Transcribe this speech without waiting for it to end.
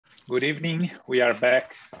Good evening. We are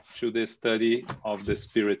back to the study of the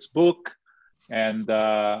Spirit's book. And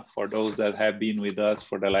for those that have been with us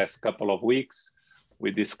for the last couple of weeks,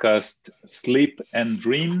 we discussed Sleep and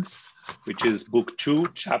Dreams, which is book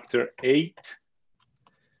 2, chapter 8.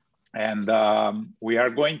 And we are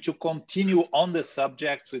going to continue on the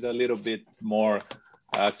subject with a little bit more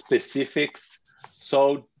specifics.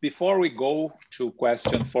 So before we go to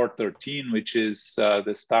question 413, which is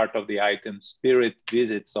the start of the item Spirit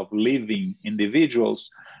Visits of Living Individuals,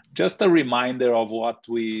 just a reminder of what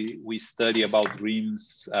we study about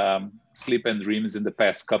dreams, sleep and dreams in the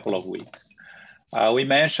past couple of weeks. We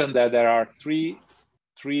mentioned that there are three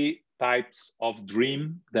types of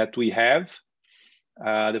dream that we have.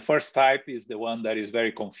 The first type is the one that is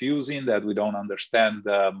very confusing, that we don't understand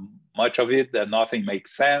much of it, that nothing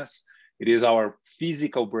makes sense. It is our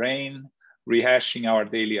physical brain rehashing our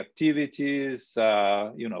daily activities,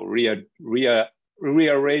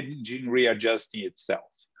 rearranging, readjusting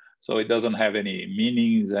itself. So it doesn't have any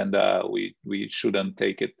meanings, and we shouldn't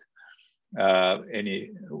take it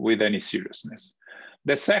with any seriousness.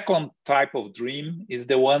 The second type of dream is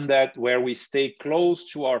the one where we stay close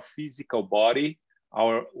to our physical body.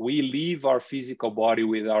 We leave our physical body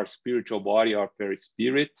with our spiritual body, our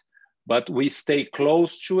perispirit, but we stay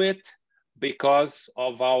close to it because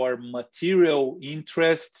of our material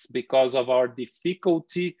interests, because of our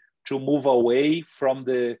difficulty to move away from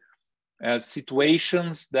the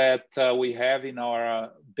situations that we have in our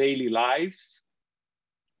daily lives.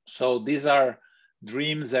 So these are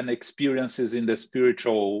dreams and experiences in the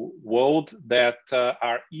spiritual world that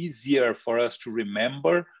are easier for us to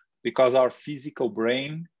remember because our physical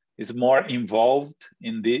brain is more involved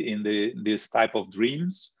in this type of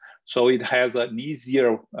dreams. So it has an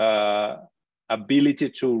easier ability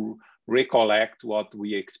to recollect what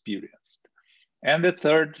we experienced. And the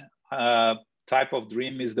third type of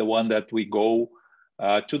dream is the one that we go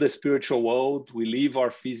to the spiritual world. We leave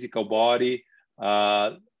our physical body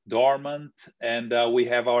dormant, and we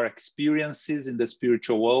have our experiences in the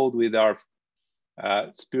spiritual world with our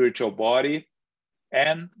spiritual body.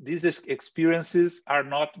 And these experiences are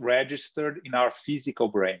not registered in our physical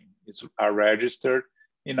brain. Are registered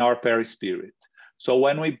in our perispirit. So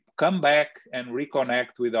when we come back and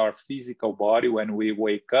reconnect with our physical body, when we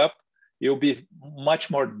wake up, it'll be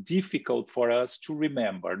much more difficult for us to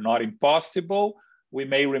remember. Not impossible. We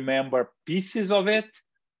may remember pieces of it,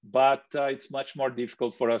 but it's much more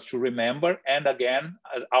difficult for us to remember. And again,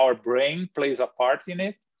 our brain plays a part in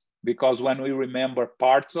it, because when we remember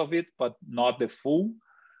parts of it, but not the full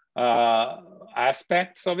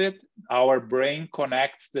aspects of it, our brain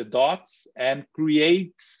connects the dots and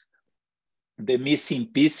creates the missing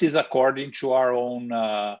pieces according to our own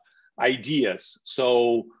ideas.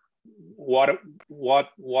 So what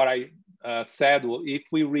I said, well, if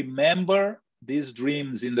we remember these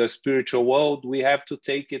dreams in the spiritual world, we have to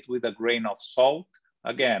take it with a grain of salt.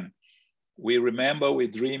 Again, we remember we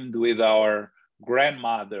dreamed with our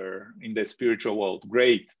grandmother in the spiritual world.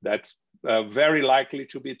 Great, that's very likely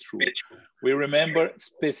to be true. We remember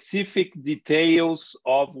specific details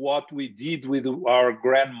of what we did with our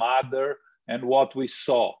grandmother and what we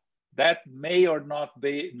saw. That may not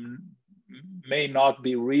be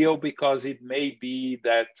real, because it may be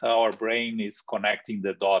that our brain is connecting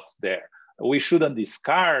the dots there. We shouldn't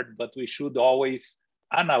discard, but we should always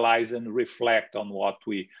analyze and reflect on what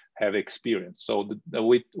we have experienced. So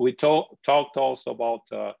we talked also about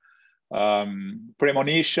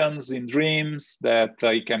premonitions in dreams, that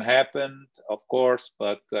it can happen, of course,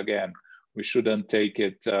 but again, we shouldn't take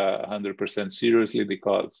it 100% seriously,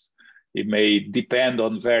 because it may depend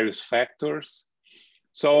on various factors.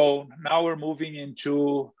 So now we're moving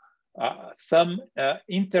into some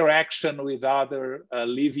interaction with other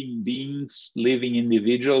living beings, living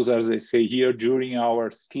individuals, as I say here, during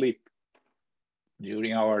our sleep,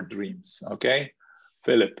 during our dreams. Okay,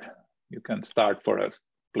 Philip, you can start for us,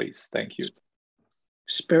 please. Thank you.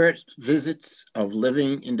 Spirit Visits of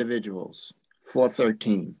Living Individuals,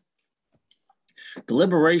 413. The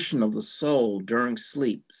liberation of the soul during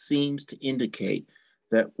sleep seems to indicate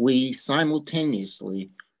that we simultaneously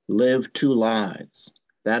live two lives,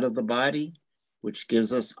 that of the body, which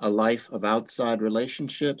gives us a life of outside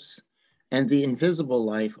relationships, and the invisible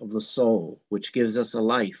life of the soul, which gives us a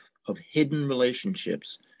life of hidden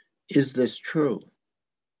relationships. Is this true?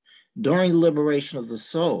 During liberation of the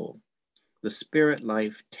soul, the spirit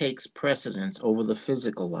life takes precedence over the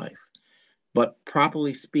physical life, but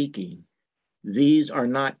properly speaking, these are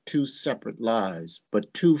not two separate lives,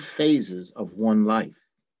 but two phases of one life.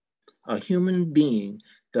 A human being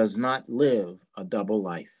does not live a double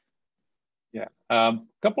life. Yeah, A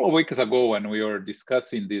couple of weeks ago, when we were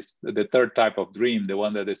discussing this, the third type of dream, the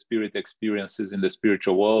one that the spirit experiences in the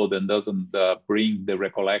spiritual world and doesn't bring the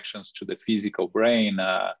recollections to the physical brain,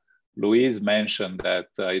 Louise mentioned that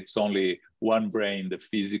it's only one brain, the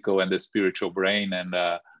physical and the spiritual brain, and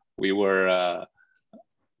we were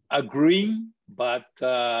agreeing, but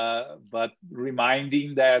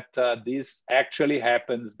reminding that this actually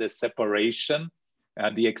happens, the separation,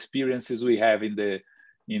 the experiences we have in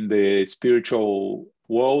the spiritual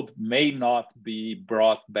world may not be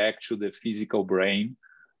brought back to the physical brain.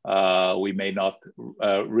 We may not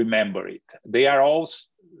remember it. They're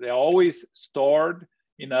always stored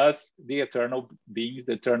in us, the eternal beings,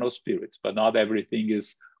 the eternal spirits, but not everything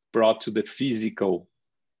is brought to the physical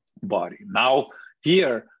body. Now,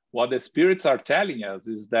 here, what the spirits are telling us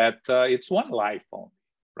is that it's one life only,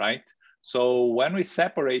 right? So when we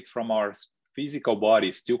separate from our physical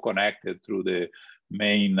body, still connected through the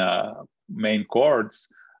main cords,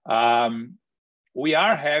 we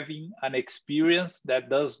are having an experience that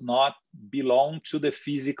does not belong to the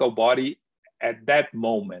physical body at that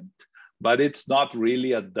moment, but it's not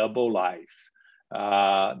really a double life.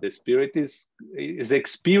 The spirit is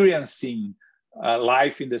experiencing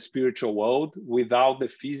life in the spiritual world without the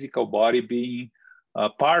physical body being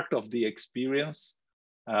part of the experience,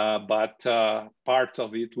 but part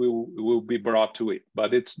of it will be brought to it.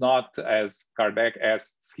 But it's not, as Kardec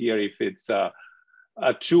asks here, if it's a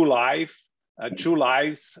two lives,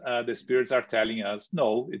 the spirits are telling us,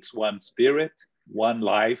 no, it's one spirit, one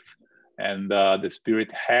life, and the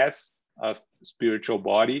spirit has a spiritual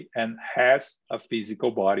body and has a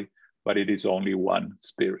physical body, but it is only one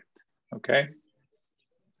spirit. Okay,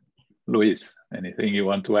 Luis, anything you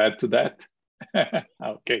want to add to that?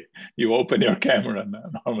 Okay, you open your camera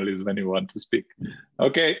now. Normally is when you want to speak.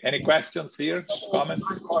 Okay, any questions here, comments?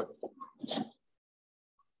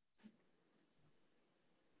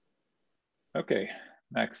 Okay,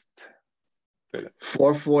 next, Philip.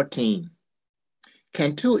 414.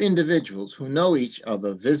 Can two individuals who know each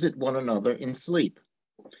other visit one another in sleep?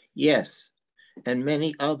 Yes, and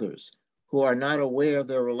many others who are not aware of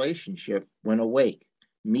their relationship when awake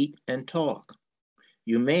meet and talk.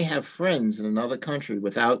 You may have friends in another country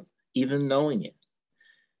without even knowing it.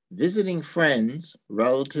 Visiting friends,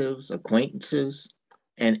 relatives, acquaintances,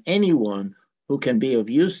 and anyone who can be of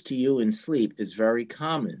use to you in sleep is very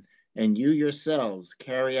common, and you yourselves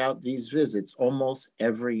carry out these visits almost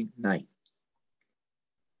every night.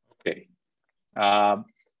 Okay.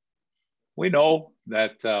 We know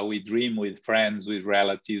that we dream with friends, with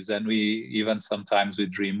relatives, and we even sometimes we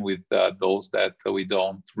dream with those that we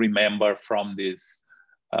don't remember from this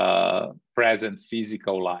present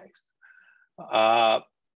physical life.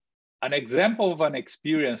 An example of an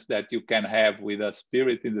experience that you can have with a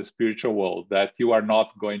spirit in the spiritual world that you are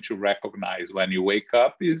not going to recognize when you wake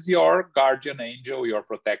up is your guardian angel, your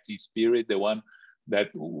protecting spirit, the one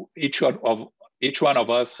that each one of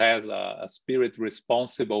us has a spirit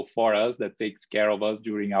responsible for us that takes care of us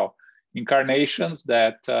during our incarnations,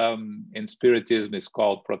 that in Spiritism is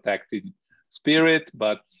called protecting spirit,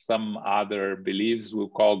 but some other beliefs will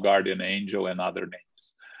call guardian angel and other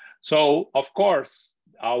names. So, of course,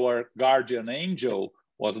 our guardian angel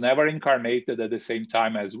was never incarnated at the same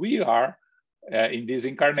time as we are in this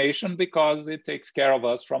incarnation, because it takes care of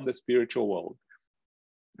us from the spiritual world.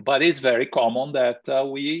 But it's very common that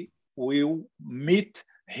we will meet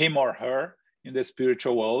him or her in the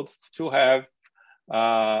spiritual world to have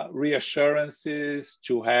reassurances,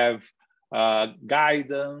 to have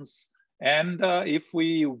guidance. And if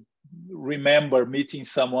we remember meeting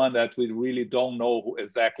someone that we really don't know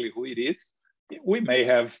exactly who it is, we may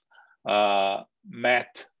have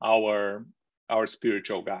met our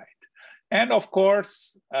spiritual guide. And of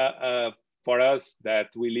course, for us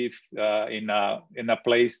that we live in a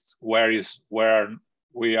place where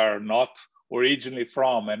we are not originally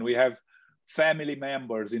from, and we have family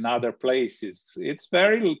members in other places, it's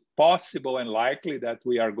very possible and likely that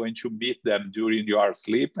we are going to meet them during your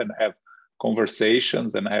sleep and have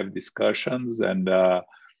conversations and have discussions, and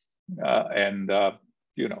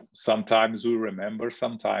you know, sometimes we remember,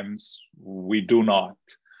 sometimes we do not.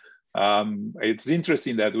 It's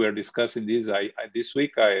interesting that we're discussing this. This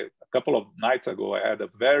week, a couple of nights ago, I had a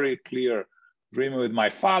very clear dream with my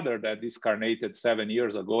father that discarnated 7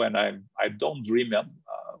 years ago, and I don't dream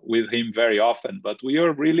with him very often, but we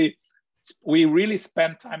really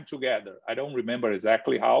spent time together. I don't remember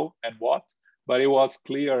exactly how and what, but it was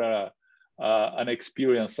clear an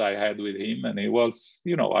experience I had with him, and it was,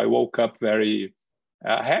 you know, I woke up very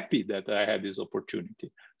happy that I had this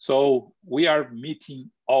opportunity. So we are meeting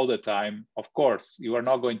all the time. Of course, you are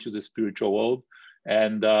not going to the spiritual world,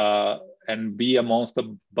 and and be amongst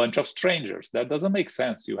a bunch of strangers. That doesn't make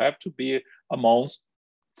sense. You have to be amongst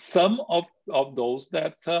some of those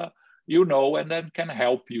that you know, and then can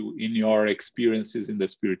help you in your experiences in the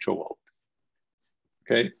spiritual world.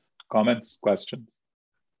 Okay, comments, questions?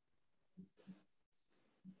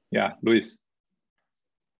 Yeah, Luis.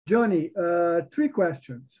 Johnny, 3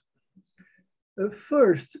 questions.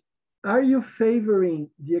 First, are you favoring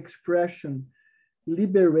the expression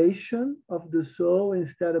liberation of the soul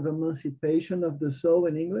instead of emancipation of the soul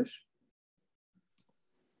in English?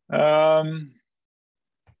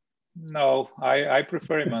 No, I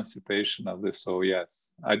prefer emancipation of the soul,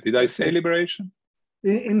 yes. Did I say liberation?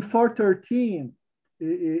 In 413,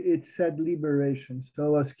 it said liberation, so I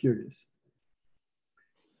was curious.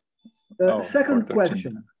 Second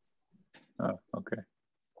question. Oh, okay.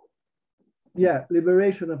 Yeah,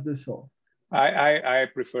 liberation of the soul. I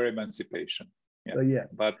prefer emancipation. Yeah, yeah.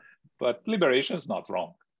 But liberation is not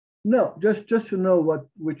wrong. No, just to know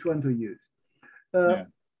which one to use.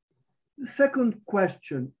 Second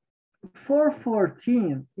question.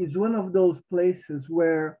 414 is one of those places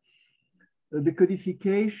where the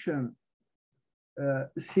codification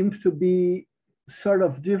seems to be sort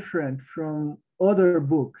of different from other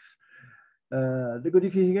books. The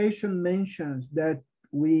codification mentions that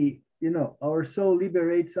our soul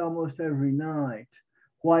liberates almost every night,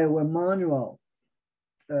 while Emmanuel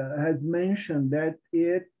has mentioned that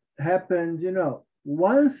it happens,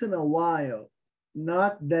 once in a while,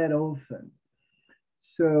 not that often.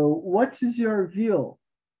 So what is your view?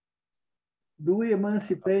 Do we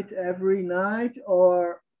emancipate every night,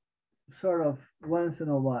 or sort of once in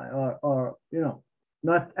a while, or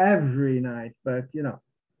not every night, but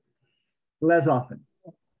less often?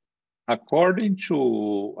 According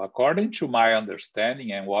to my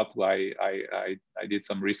understanding and what I did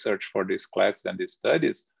some research for this class and these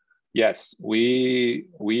studies, yes, we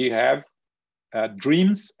have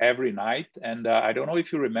dreams every night. And I don't know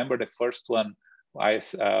if you remember the first one,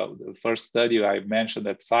 the first study I mentioned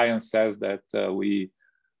that science says that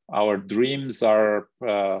our dreams are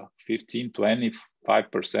 15,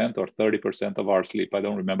 25% or 30% of our sleep. I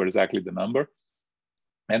don't remember exactly the number.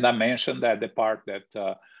 And I mentioned that the part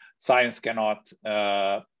that science cannot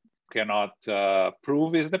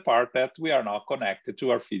prove is the part that we are not connected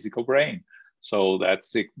to our physical brain. So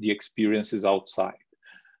that's the experiences outside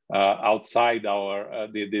our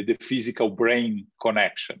the physical brain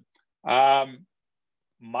connection.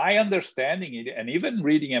 My understanding, and even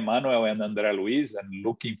reading Emmanuel and André Luiz and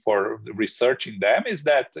looking for researching them, is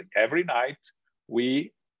that every night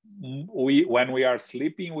when we are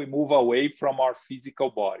sleeping, we move away from our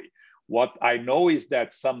physical body. What I know is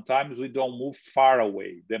that sometimes we don't move far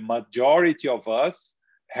away. The majority of us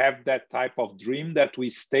have that type of dream that we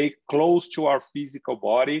stay close to our physical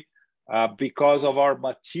body because of our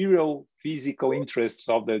material physical interests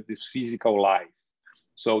of this physical life.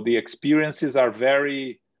 So the experiences are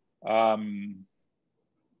very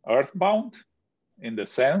earthbound in the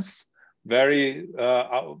sense, very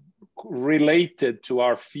related to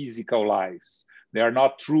our physical lives. They are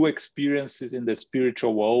not true experiences in the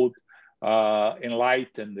spiritual world,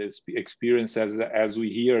 enlightened experience as we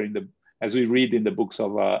hear as we read in the books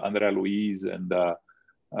of André Luiz and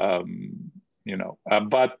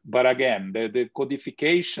but again, the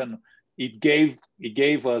codification it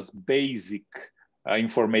gave us basic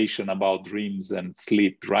information about dreams and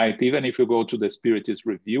sleep, right? Even if you go to the Spiritist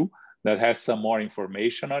Review that has some more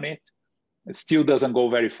information on it, it still doesn't go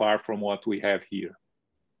very far from what we have here.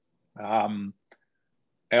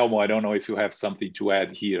 Elmo, I don't know if you have something to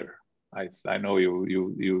add here. I know you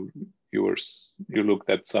looked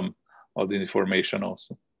at some of the information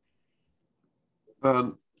also.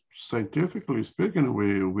 Scientifically speaking,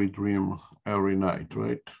 we dream every night,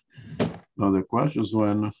 right? Now the question is,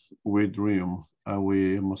 when we dream, are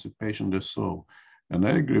we emancipation the soul? And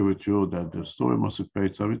I agree with you that the soul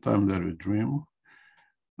emancipates every time that we dream.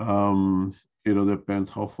 It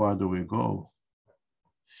depends how far do we go.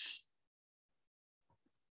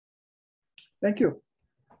 Thank you.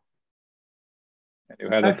 You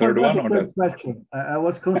had a third one? Third question. I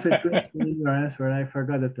was concentrating on your answer and I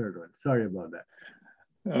forgot the third one. Sorry about that.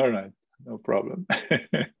 All right, no problem.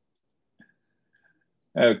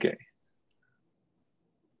 Okay.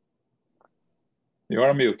 You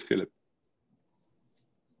are mute, Philip.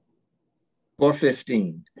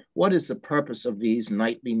 415. What is the purpose of these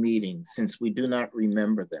nightly meetings, since we do not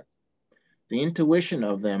remember them? The intuition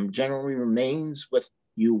of them generally remains with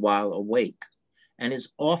you while awake, and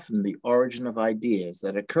is often the origin of ideas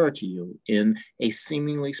that occur to you in a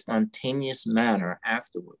seemingly spontaneous manner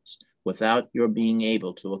afterwards, without your being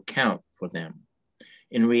able to account for them.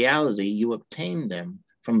 In reality, you obtain them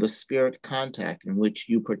from the spirit contact in which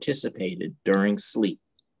you participated during sleep?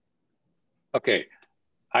 Okay,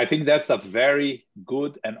 I think that's a very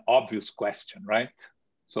good and obvious question, right?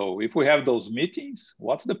 So if we have those meetings,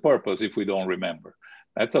 what's the purpose if we don't remember?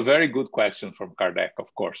 That's a very good question from Kardec,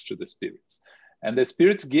 of course, to the spirits. And the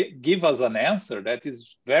spirits give us an answer that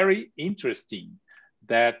is very interesting,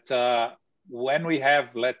 that when we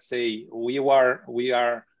have, let's say, we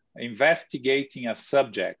are investigating a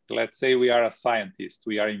subject. Let's say we are a scientist.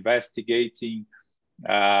 We are investigating,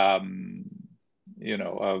 a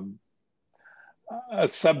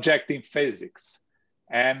subject in physics,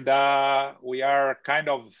 and we are kind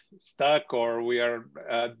of stuck, or we are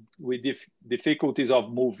with difficulties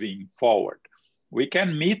of moving forward. We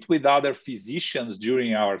can meet with other physicians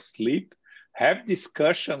during our sleep, have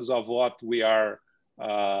discussions of what we are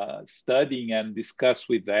studying and discuss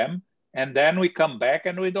with them, and then we come back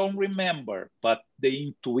and we don't remember. But the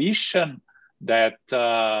intuition that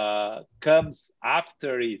comes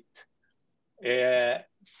after it,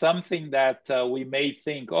 something that we may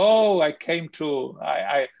think, oh, I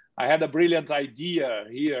had a brilliant idea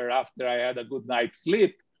here after I had a good night's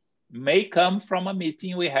sleep, may come from a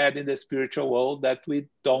meeting we had in the spiritual world that we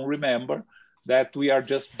don't remember, that we are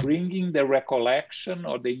just bringing the recollection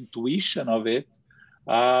or the intuition of it,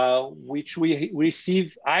 which we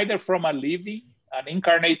receive either from an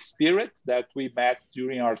incarnate spirit that we met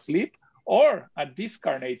during our sleep, or a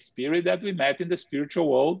discarnate spirit that we met in the spiritual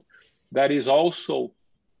world that is also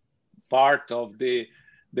part of the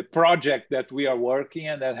project that we are working,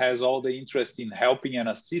 and that has all the interest in helping and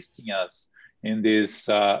assisting us in this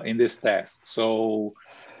task. So,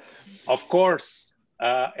 of course,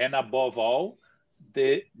 and above all,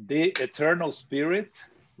 the eternal spirit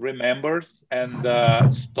remembers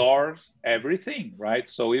and stores everything, right?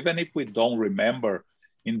 So even if we don't remember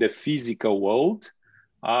in the physical world,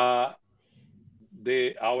 our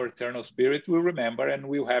eternal spirit will remember, and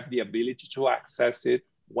will have the ability to access it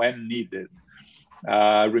when needed.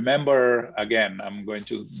 Remember, again, I'm going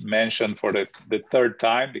to mention for the third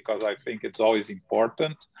time, because I think it's always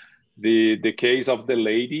important, the case of the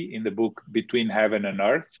lady in the book Between Heaven and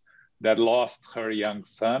Earth that lost her young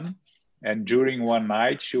son. And during one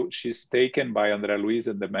night, she's taken by André Luiz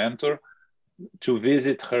and the mentor to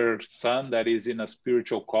visit her son that is in a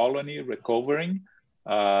spiritual colony, recovering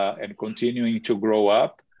and continuing to grow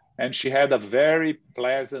up. And she had a very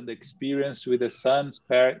pleasant experience with the son,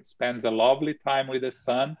 spends a lovely time with the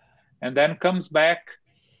son, and then comes back.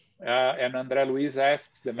 And André Luiz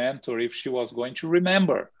asks the mentor if she was going to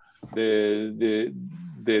remember the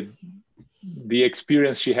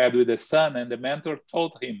experience she had with the son. And the mentor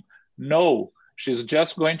told him, no, she's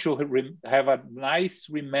just going to have a nice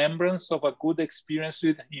remembrance of a good experience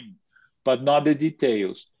with him, but not the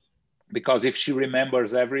details. Because if she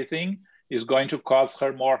remembers everything, it's going to cause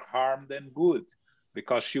her more harm than good,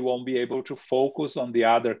 because she won't be able to focus on the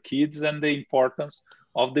other kids and the importance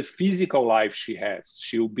of the physical life she has.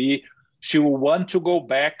 She will want to go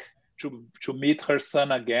back to meet her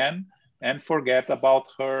son again and forget about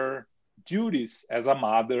her duties as a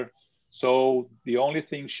mother. So the only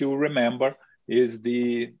thing she will remember is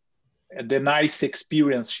the nice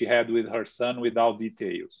experience she had with her son without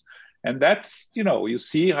details. And that's, you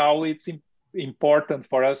see how it's important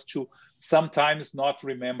for us to sometimes not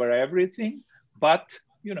remember everything, but,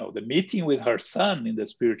 the meeting with her son in the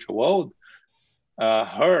spiritual world,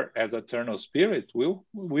 her as eternal spirit will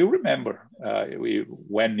remember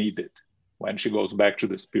when needed, when she goes back to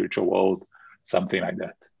the spiritual world, something like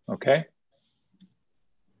that. Okay?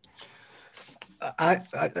 I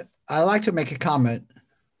like to make a comment.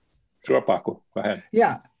 Sure, Paco, go ahead.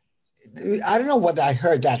 Yeah. I don't know whether I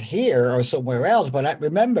heard that here or somewhere else, but I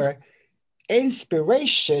remember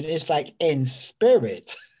inspiration is like in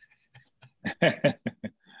spirit.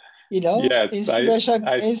 Yes,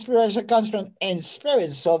 inspiration comes from in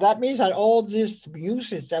spirit. So that means that all these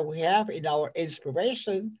uses that we have in our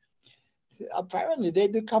inspiration, apparently they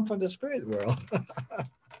do come from the spirit world.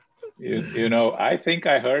 I think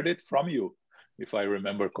I heard it from you, if I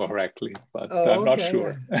remember correctly, but I'm not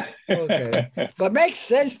sure. Yeah. Okay. But makes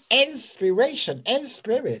sense. Inspiration and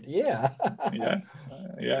spirit. Yeah. Yes.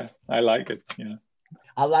 Yeah. I like it. Yeah.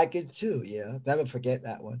 I like it too. Yeah. Never forget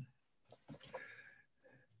that one.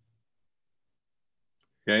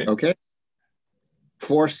 Okay.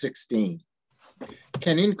 416.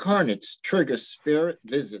 Can incarnates trigger spirit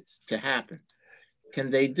visits to happen? Can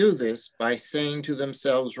they do this by saying to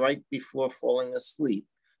themselves right before falling asleep,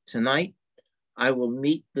 tonight, I will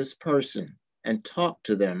meet this person and talk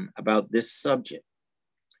to them about this subject?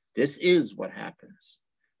 This is what happens.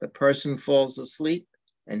 The person falls asleep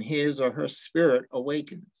and his or her spirit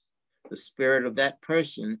awakens. the spirit of that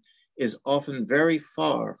person is often very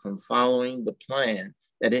far from following the plan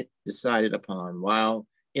that it decided upon while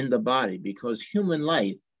in the body, because human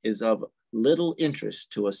life is of little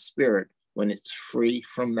interest to a spirit when it's free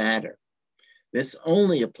from matter. This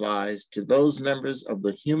only applies to those members of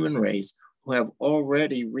the human race who have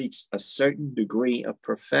already reached a certain degree of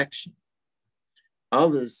perfection.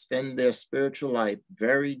 Others spend their spiritual life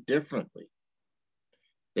very differently.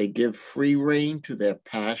 They give free rein to their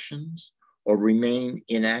passions or remain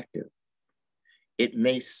inactive. It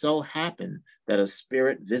may so happen that a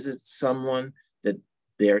spirit visits someone that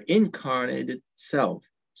their incarnated self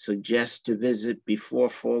suggests to visit before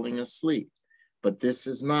falling asleep, but this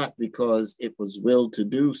is not because it was willed to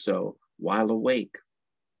do so while awake.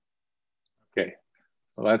 Okay,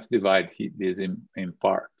 so let's divide this in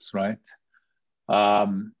parts, right?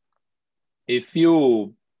 If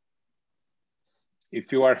you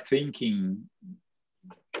are thinking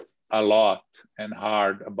a lot and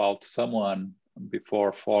hard about someone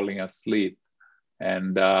before falling asleep,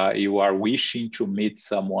 and you are wishing to meet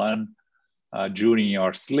someone during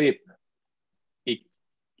your sleep, it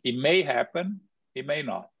may happen, it may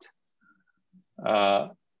not.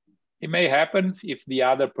 It may happen if the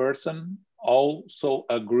other person also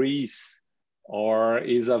agrees or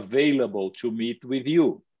is available to meet with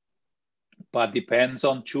you, but depends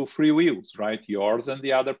on two free wills, right? Yours and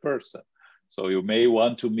the other person. So you may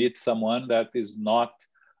want to meet someone that is not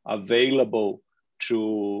available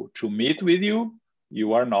to meet with you.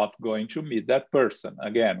 You are not going to meet that person.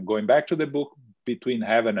 Again, going back to the book Between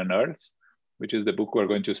Heaven and Earth, which is the book we're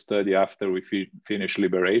going to study after we finish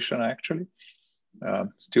Liberation, actually.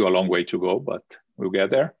 Still a long way to go, but we'll get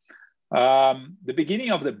there. The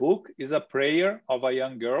beginning of the book is a prayer of a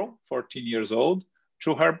young girl, 14 years old,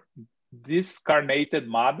 to her discarnated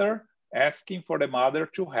mother, asking for the mother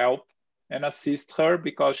to help and assist her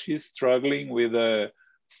because she's struggling with a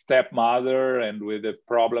stepmother and with the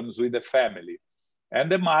problems with the family. And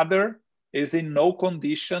the mother is in no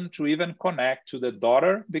condition to even connect to the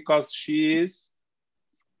daughter because she is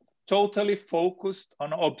totally focused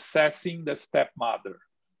on obsessing the stepmother.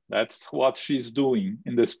 That's what she's doing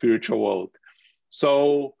in the spiritual world.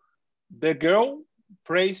 So the girl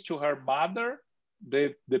prays to her mother.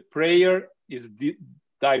 The prayer is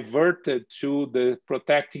diverted to the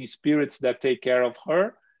protecting spirits that take care of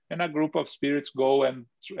her, and a group of spirits go and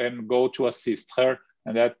go to assist her,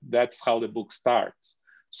 and that's how the book starts.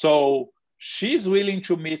 So she's willing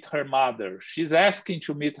to meet her mother. She's asking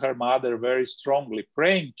to meet her mother very strongly,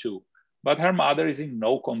 praying to, but her mother is in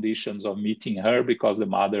no conditions of meeting her because the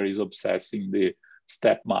mother is obsessing the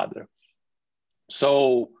stepmother.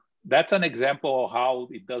 So that's an example of how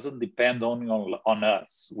it doesn't depend only on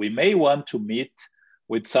us. We may want to meet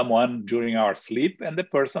with someone during our sleep, and the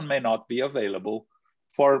person may not be available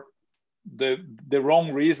for the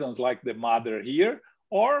wrong reasons, like the mother here,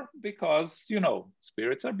 or because, you know,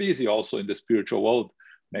 spirits are busy also in the spiritual world.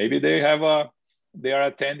 Maybe they are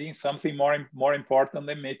attending something more important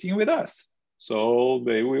than meeting with us. So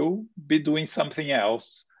they will be doing something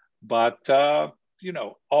else. But, you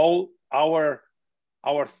know, all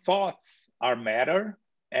our thoughts are matter,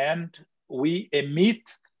 and we emit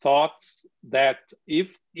thoughts that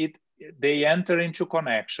if they enter into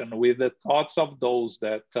connection with the thoughts of those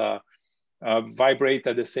that vibrate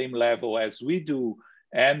at the same level as we do,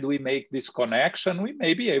 and we make this connection, we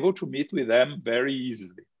may be able to meet with them very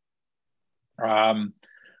easily.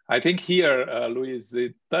 I think here, Luis,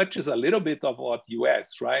 it touches a little bit of what you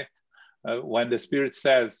asked, right? When the spirit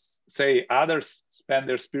say others spend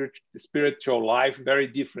their spiritual life very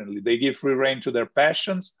differently. They give free rein to their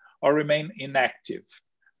passions or remain inactive,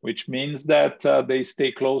 which means that they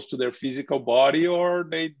stay close to their physical body or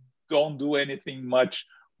they don't do anything much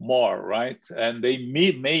more, right? And they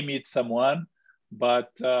may meet someone,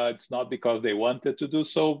 but it's not because they wanted to do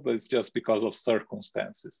so, but it's just because of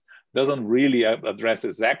circumstances. Doesn't really address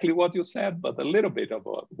exactly what you said, but a little bit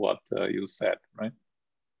about what you said, right?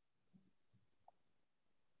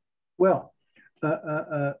 Well,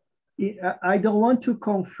 I don't want to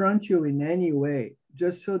confront you in any way,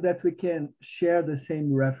 just so that we can share the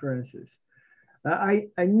same references. I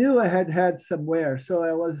knew I had somewhere, so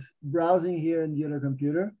I was browsing here in the other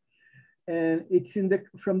computer, and it's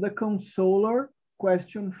from the Consoler,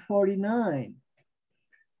 question 49,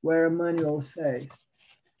 where Emmanuel says,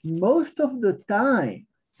 most of the time,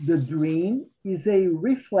 the dream is a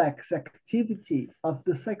reflex activity of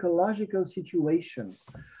the psychological situation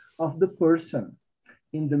of the person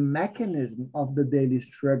in the mechanism of the daily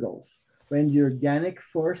struggles, when the organic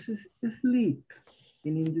forces sleep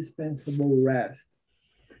in indispensable rest.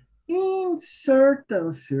 In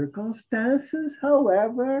certain circumstances,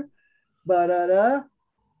 however, But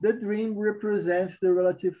the dream represents the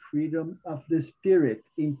relative freedom of the spirit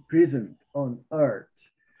imprisoned on earth.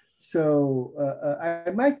 So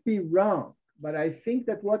I might be wrong, but I think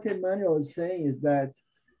that what Emmanuel is saying is that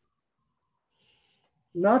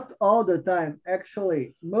not all the time,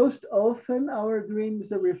 actually, most often our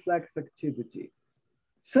dreams reflect activity.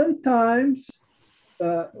 Sometimes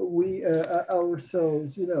our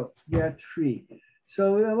souls, get free.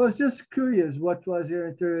 So I was just curious, what was your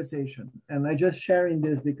interpretation? And I just sharing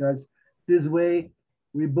this because this way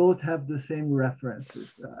we both have the same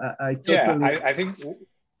references. I totally. I think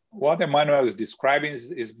what Emmanuel is describing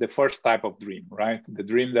is the first type of dream, right? The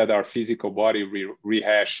dream that our physical body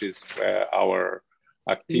rehashes our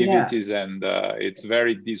activities, and it's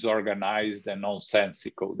very disorganized and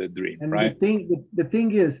nonsensical, the dream, and right? The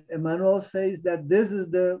thing is, Emmanuel says that this is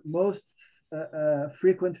the most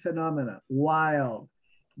frequent phenomena, while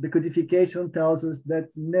the codification tells us that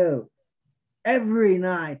no, every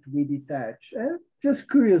night we detach. Just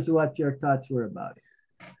curious what your thoughts were about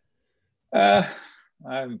it.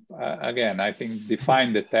 Again, I think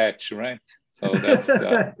define detach, right? So that's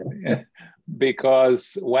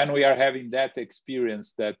because when we are having that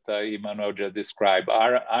experience that Emmanuel just described,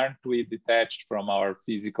 aren't we detached from our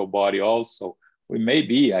physical body also? We may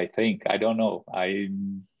be, I think. I don't know. I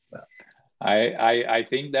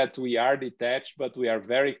think that we are detached, but we are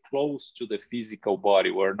very close to the physical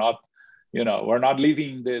body. We're not, we're not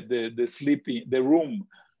leaving the room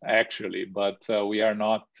actually, but we are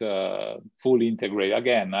not fully integrated.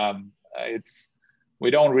 Again, we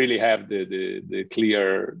don't really have the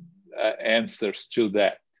clear answers to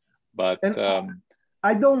that, but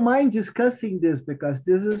I don't mind discussing this because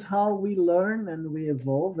this is how we learn and we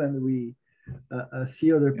evolve and we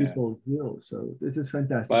see other people's views. So this is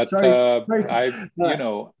fantastic. But sorry.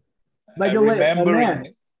 By the way,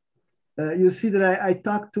 Annette, you see that I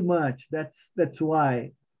talk too much. That's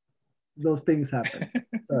why those things happen.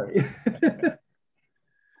 Sorry.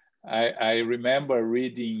 I remember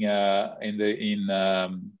reading in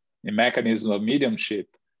Mechanism of Mediumship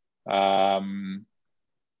that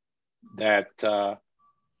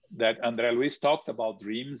André Luiz talks about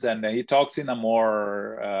dreams, and he talks in a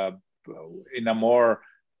more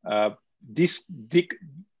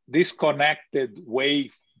disconnected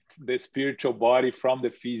way, the spiritual body from the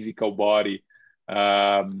physical body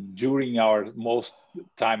during our most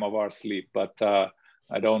time of our sleep, but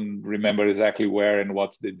I don't remember exactly where and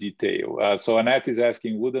what's the detail. So Annette is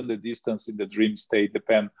asking, wouldn't the distance in the dream state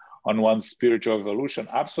depend on one's spiritual evolution?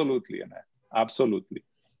 Absolutely, Annette, absolutely.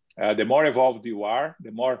 The more evolved you are,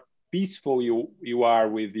 the more peaceful you are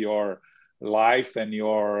with your life and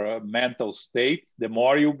your mental state, the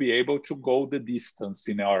more you'll be able to go the distance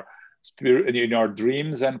in our spirit, in our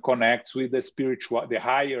dreams, and connect with the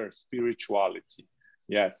higher spirituality.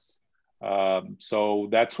 Yes. So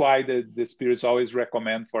that's why the spirits always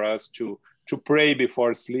recommend for us to pray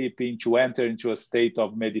before sleeping, to enter into a state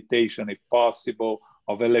of meditation if possible,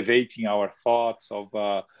 of elevating our thoughts, of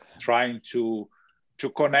trying to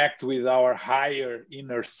connect with our higher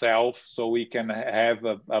inner self, so we can have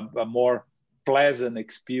a more pleasant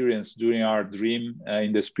experience during our dream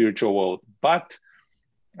in the spiritual world. But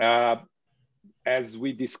as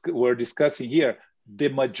we're discussing here, the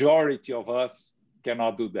majority of us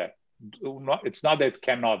cannot do that. It's not that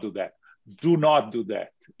cannot do that. Do not do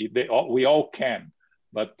that. We all can,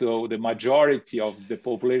 but the majority of the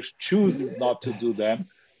population chooses not to do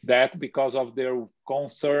that because of their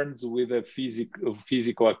concerns with the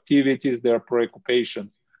physical activities, their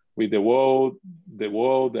preoccupations with the world,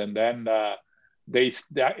 and then they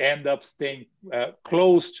end up staying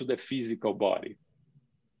close to the physical body.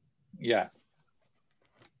 Yeah.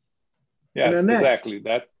 Yes, exactly.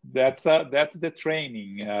 That's the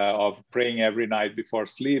training of praying every night before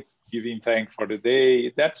sleep, giving thanks for the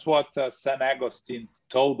day. That's what St. Augustine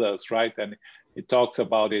told us, right? And he talks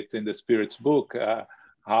about it in the Spirit's book,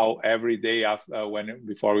 how every day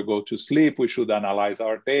before we go to sleep, we should analyze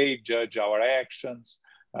our day, judge our actions,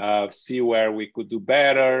 see where we could do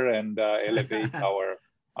better, and elevate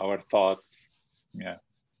our thoughts. Yeah.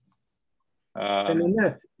 And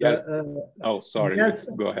Annette, yes. Sorry. Yes,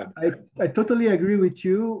 go ahead. I totally agree with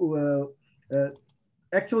you.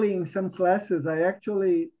 Actually, in some classes, I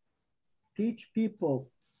actually teach people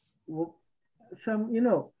some,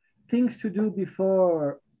 things to do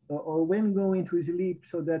before or when going to sleep,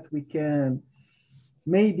 so that we can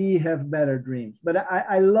maybe have better dreams. But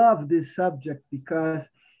I love this subject because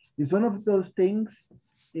it's one of those things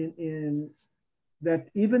in that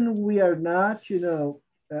even we are not,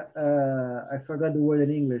 I forgot the word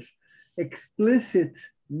in English, explicit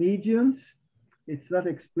mediums. It's not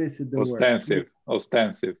explicit, the ostensive. word.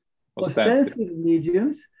 Ostensive. ostensive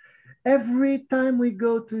mediums. Every time we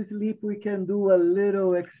go to sleep, we can do a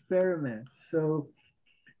little experiment. So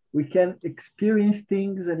we can experience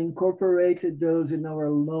things and incorporate those in our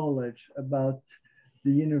knowledge about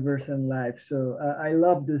the universe and life. So I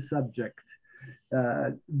love this subject.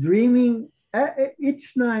 Dreaming,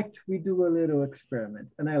 each night we do a little experiment,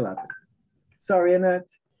 and I love it. Sorry, Annette.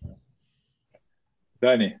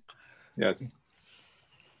 Danny, yes.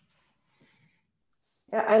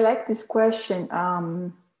 Yeah, I like this question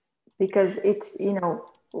because it's, you know,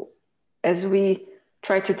 as we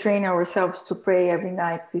try to train ourselves to pray every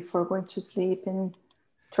night before going to sleep and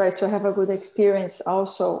try to have a good experience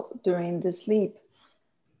also during the sleep.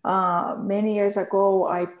 Many years ago,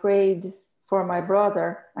 I prayed for my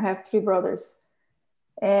brother. I have 3 brothers.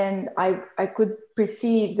 And I could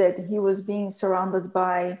perceive that he was being surrounded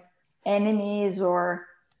by enemies or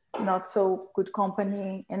not so good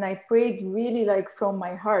company. And I prayed really like from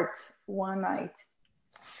my heart one night,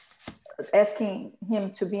 asking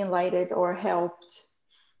him to be enlightened or helped.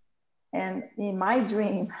 And in my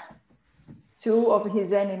dream, 2 of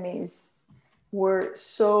his enemies were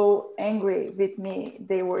so angry with me.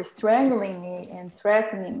 They were strangling me and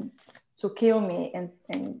threatening to kill me and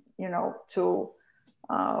you know, to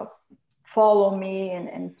follow me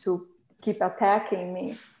and to keep attacking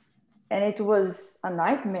me. And it was a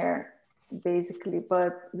nightmare, basically,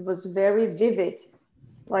 but it was very vivid.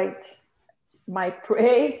 Like my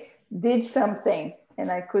prayer did something,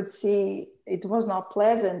 and I could see it was not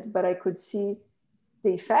pleasant, but I could see the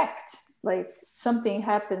effect. Like something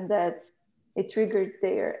happened that it triggered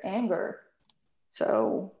their anger.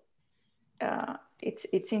 So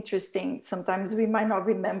it's interesting. Sometimes we might not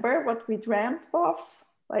remember what we dreamt of,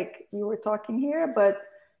 like you were talking here, but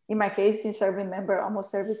in my case, since I remember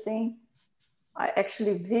almost everything, I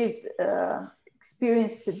actually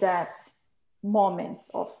experienced that moment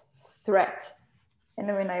of threat. And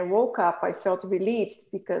when I woke up, I felt relieved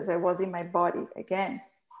because I was in my body again.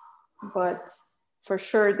 But for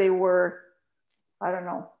sure, they were, I don't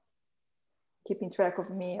know, keeping track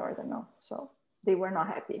of me, or I don't know. So they were not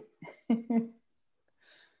happy.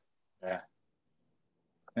 Yeah.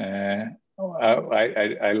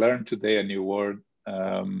 I learned today a new word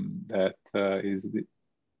that is the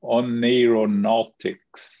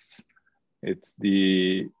oneironautics. It's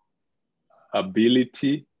the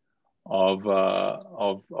ability of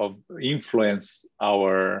influence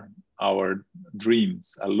our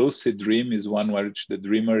dreams. A lucid dream is one where which the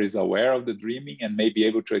dreamer is aware of the dreaming and may be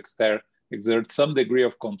able to exert some degree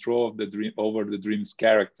of control of the dream over the dream's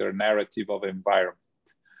character, narrative, of environment.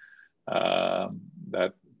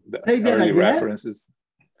 That the early references.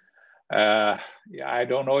 Yeah, I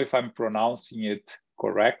don't know if I'm pronouncing it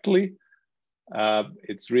correctly.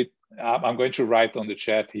 It's I'm going to write on the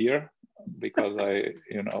chat here because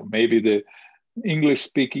maybe the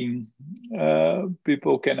English-speaking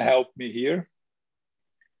people can help me here.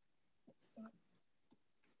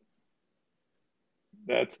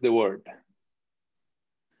 That's the word.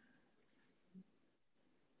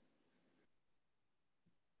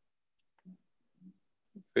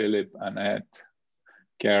 Philip, Annette,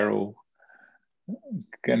 Carol,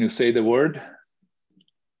 can you say the word?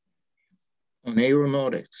 On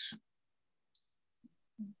aeronautics.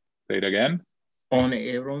 Say it again. On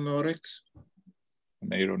aeronautics.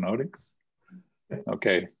 On aeronautics.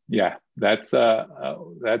 Okay, yeah, it's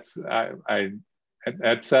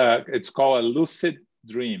called a lucid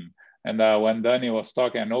dream. And when Dani was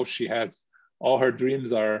talking, I know she has all her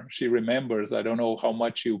dreams she remembers. I don't know how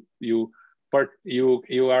much you are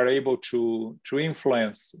able to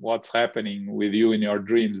influence what's happening with you in your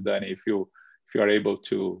dreams, Dani, if you are able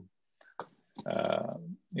to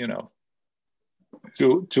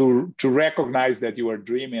to recognize that you are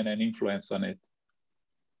dreaming and influence on it.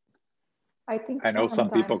 I know some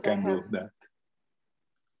people can do that.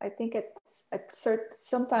 I think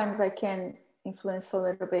sometimes I can influence a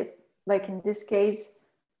little bit. Like in this case,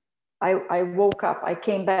 I woke up, I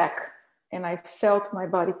came back, and I felt my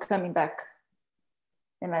body coming back.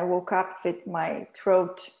 And I woke up with my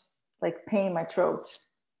throat, like pain in my throat.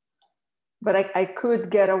 But I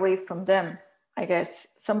could get away from them, I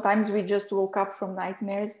guess. Sometimes we just woke up from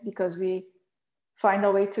nightmares because we find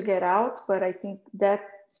a way to get out. But I think that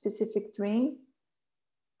specific dream,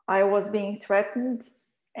 I was being threatened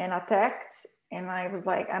and attacked. And I was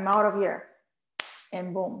like, I'm out of here.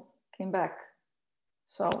 And boom, came back.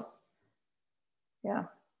 So, yeah.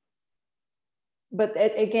 But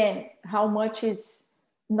again, how much is,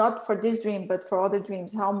 not for this dream, but for other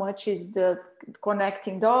dreams, how much is the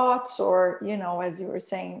connecting dots, or, as you were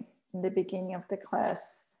saying in the beginning of the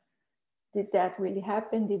class, did that really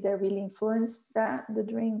happen? Did that really influence the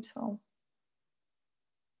dream? So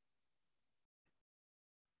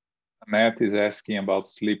Matt is asking about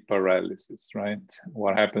sleep paralysis, right?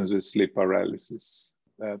 What happens with sleep paralysis?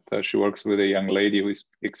 That she works with a young lady who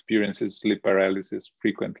experiences sleep paralysis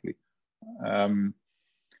frequently.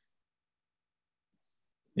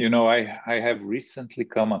 You know, I have recently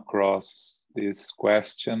come across this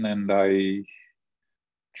question, and I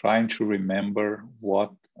trying to remember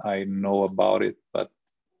what I know about it, but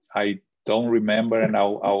I don't remember, and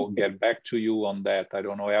I'll get back to you on that. I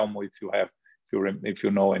don't know, Elmo, if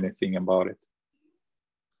you know anything about it.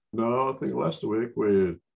 No, I think last week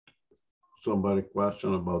somebody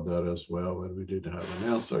questioned about that as well, and we didn't have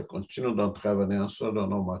an answer. I continue don't have an answer. I don't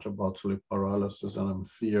know much about sleep paralysis, and I'm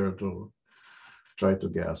feared to try to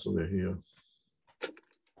guess over here.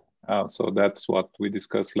 Oh, so that's what we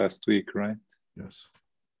discussed last week, right? Yes.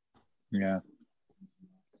 Yeah.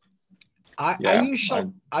 I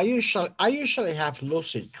usually have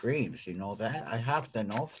lucid dreams, you know that? I have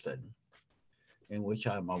them often, in which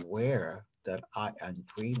I'm aware that I am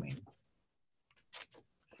dreaming.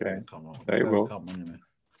 Okay, Very common, there you very go. common.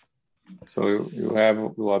 So you have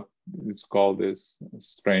what is called this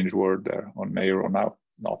strange word there on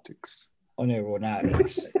aeronautics. On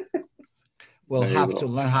aeronautics. We'll There you have go. to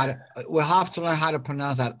learn how to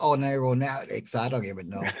pronounce that on aeronautics. I don't even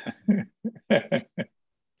know.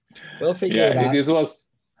 We'll figure it out.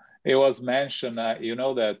 It was mentioned. You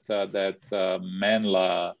know that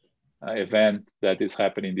Menla event that is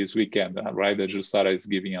happening this weekend, right? That Jussara is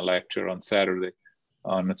giving a lecture on Saturday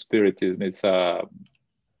on Spiritism. It's by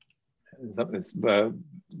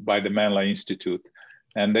the Menla Institute,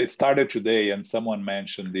 and it started today. And someone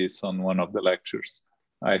mentioned this on one of the lectures.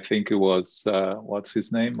 I think it was what's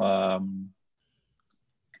his name?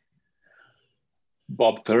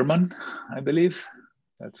 Bob Thurman, I believe.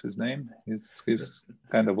 That's his name. He's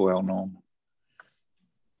kind of well known.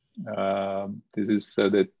 This is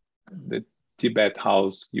the Tibet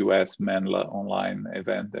House US Menla online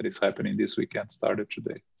event that is happening this weekend, started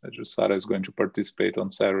today. Jussara is going to participate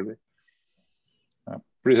on Saturday,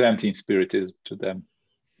 presenting Spiritism to them.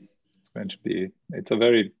 It's going to be, it's a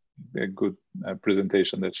very good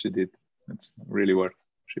presentation that she did. It's really worth.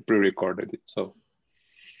 She pre-recorded it. So,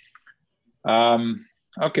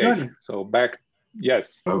 okay. Johnny, so back.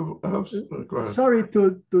 Yes. Go ahead. Sorry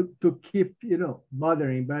to keep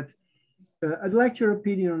bothering, but I'd like your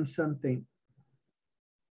opinion on something.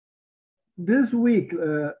 This week,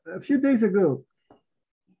 a few days ago,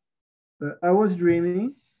 I was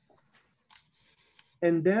dreaming,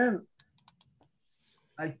 and then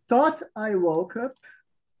I thought I woke up.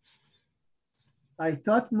 I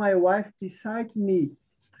thought my wife beside me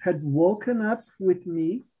had woken up with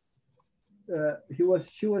me. She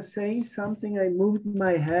was saying something. I moved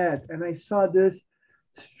my head and I saw this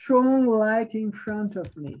strong light in front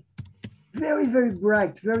of me, very, very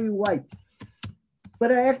bright, very white.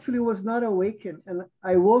 But I actually was not awakened, and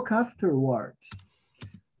I woke afterwards.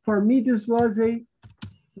 For me, this was a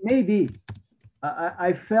maybe.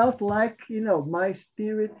 I felt like, my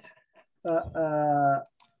spirit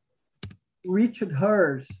reached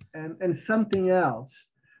hers and something else.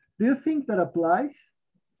 Do you think that applies?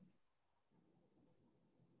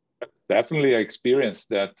 Definitely experience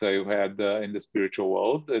that you had in the spiritual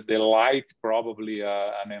world. The light, probably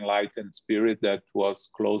an enlightened spirit that was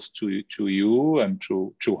close to you and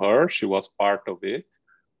to her. She was part of it,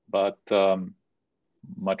 but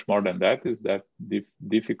much more than that is that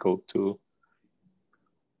difficult to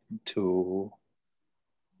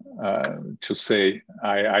say.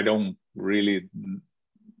 I don't really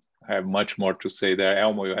have much more to say there.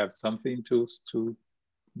 Elmo, you have something to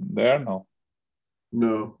there? No.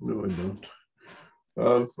 No, I don't.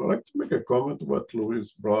 I'd like to make a comment what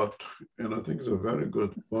Luis brought, and I think it's a very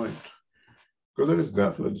good point, because there is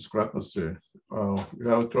definitely a discrepancy. You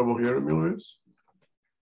have trouble hearing me, Luis?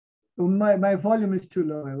 My volume is too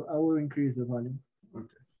low. I will increase the volume.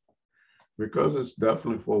 Okay. Because it's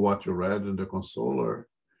definitely for what you read in the consoler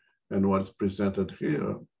and what's presented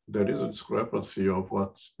here, there is a discrepancy of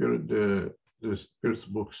what the Spirit's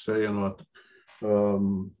book say and what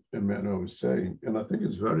Emmanuel is saying. And I think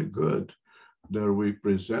it's very good that we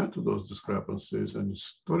present those discrepancies and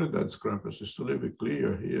study that discrepancies to leave it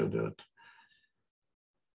clear here that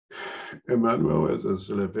Emmanuel, as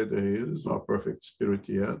elevated he is not a perfect spirit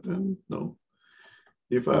yet. And no,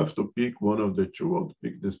 if I have to pick one of the two, I'll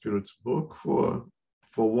pick the Spirit's book for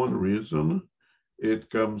one reason. It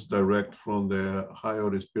comes direct from the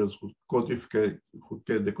higher spirits who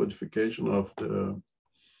get the codification of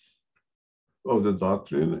the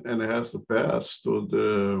doctrine, and it has to pass to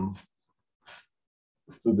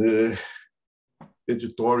the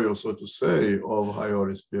editorial, so to say, of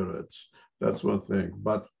higher spirits. That's one thing.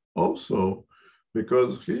 But also,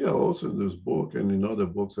 because here also in this book and in other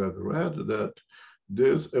books I've read, that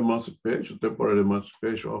this emancipation, temporary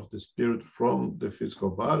emancipation of the spirit from the physical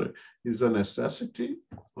body is a necessity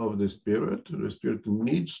of the spirit. The spirit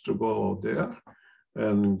needs to go out there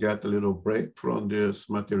and get a little break from this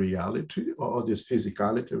materiality or this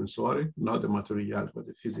physicality, I'm sorry, not the materiality, but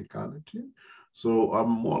the physicality. So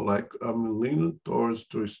I'm leaning towards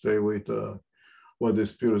to stay with what the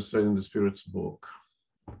Spirit said in the Spirit's book.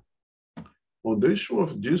 On the issue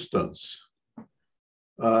of distance,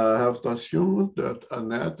 I have to assume that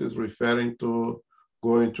Annette is referring to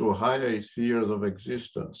going to higher spheres of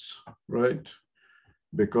existence, right?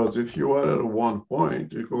 Because if you are at one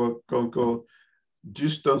point, you can go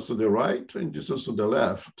distance to the right and distance to the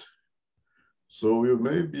left. So you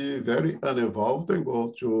may be very unevolved and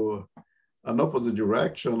go to an opposite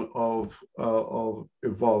direction of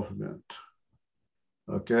evolvement.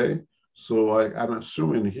 Okay, so I'm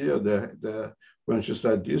assuming here that when she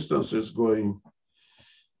said distance is going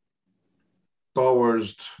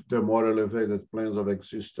towards the more elevated planes of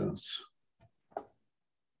existence.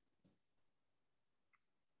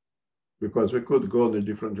 Because we could go in a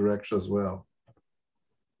different direction as well.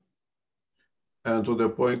 And to the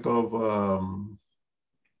point of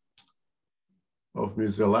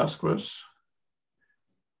Ms. Velasquez,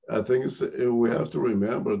 I think we have to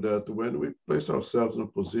remember that when we place ourselves in a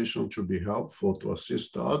position to be helpful, to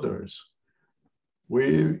assist others,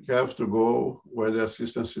 we have to go where the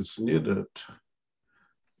assistance is needed.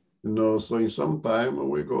 You know, so in some time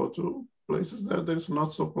we go to places that is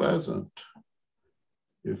not so pleasant.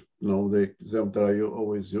 If you know the example that I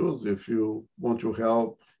always use, if you want to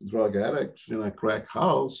help drug addicts in a crack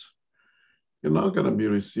house, you're not going to be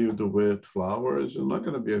received with flowers. You're not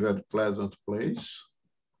going to be a very pleasant place,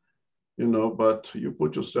 you know, but you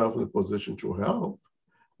put yourself in a position to help.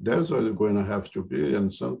 That's where you're going to have to be.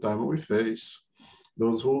 And sometimes we face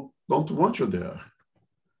those who don't want you there.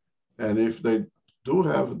 And if they do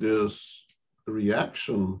have this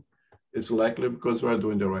reaction, it's likely because we're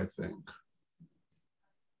doing the right thing.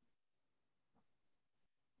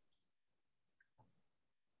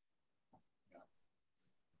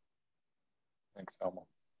 Thanks, Elmo.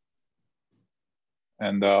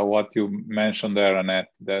 And what you mentioned there,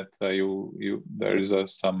 Annette, that there is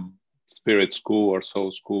some spirit school or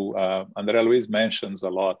soul school. André Luiz mentions a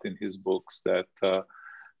lot in his books that there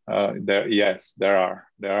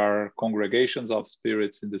are congregations of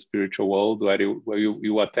spirits in the spiritual world where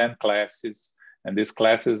you attend classes, and these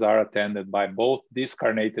classes are attended by both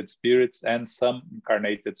discarnated spirits and some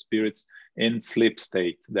incarnated spirits in sleep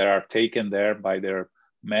state. They are taken there by their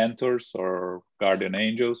mentors or guardian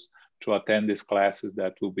angels to attend these classes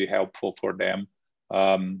that will be helpful for them.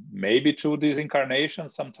 Maybe to this incarnation,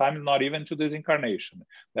 sometimes not even to this incarnation.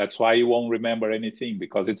 That's why you won't remember anything,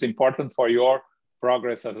 because it's important for your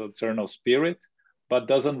progress as an eternal spirit, but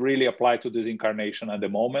doesn't really apply to this incarnation at the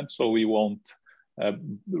moment. So we won't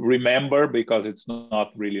remember because it's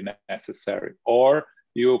not really necessary. Or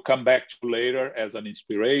you come back to later as an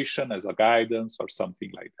inspiration, as a guidance or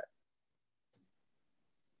something like that.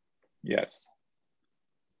 Yes.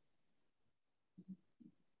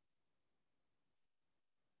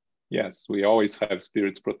 Yes, we always have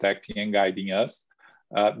spirits protecting and guiding us.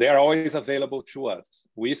 They are always available to us.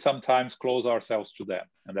 We sometimes close ourselves to them,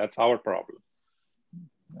 and that's our problem.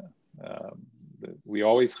 We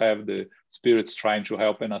always have the spirits trying to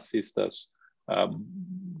help and assist us.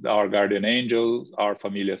 Our guardian angels, our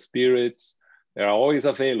familiar spirits, they're always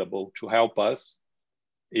available to help us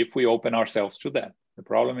if we open ourselves to them. The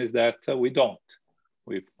problem is that we don't.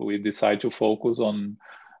 We decide to focus on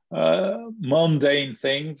mundane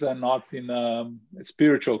things and not in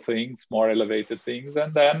spiritual things, more elevated things.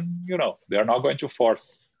 And then, you know, they're not going to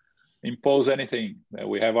impose anything.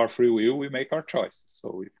 We have our free will, we make our choices.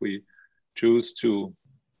 So if we choose to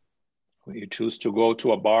go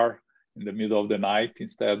to a bar in the middle of the night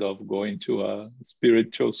instead of going to a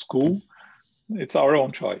spiritual school, it's our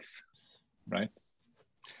own choice, right?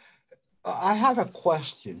 I have a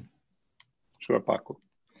question. Sure, Paco.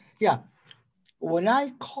 Yeah. When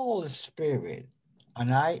I call a spirit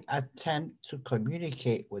and I attempt to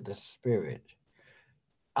communicate with the spirit,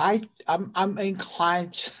 I'm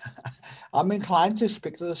inclined to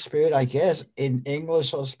speak to the spirit, I guess, in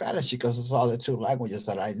English or Spanish, because those are the two languages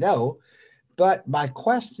that I know. But my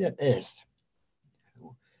question is,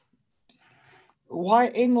 why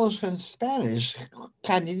English and Spanish?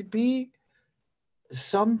 Can it be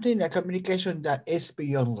something, a communication that is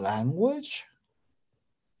beyond language?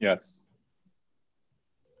 Yes.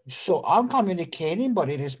 So I'm communicating, but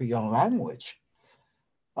it is beyond language.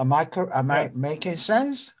 Am I making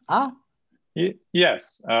sense? Huh?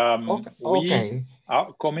 Yes. Okay.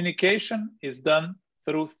 Our communication is done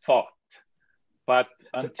through thought. But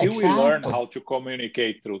until we learn how to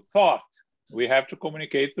communicate through thought, we have to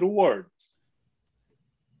communicate through words.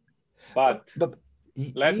 But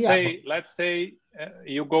let's say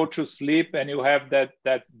you go to sleep and you have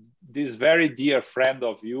this very dear friend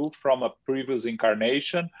of you from a previous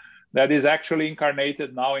incarnation that is actually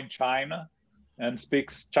incarnated now in China and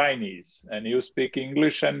speaks Chinese, and you speak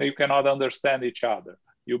English and you cannot understand each other.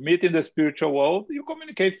 You meet in the spiritual world, you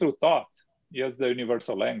communicate through thought. Use the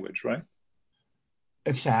universal language, right?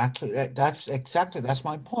 Exactly. That's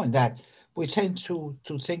my point. That we tend to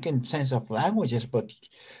think in sense of languages, but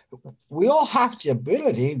we all have the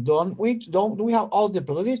ability, don't we? Don't we have all the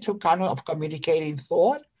ability to kind of communicate in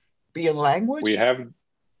thought, be in language?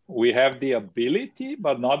 We have the ability,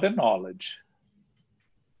 but not the knowledge.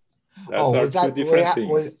 Those are two different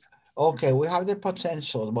things. Okay, we have the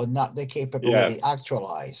potential, but not the capability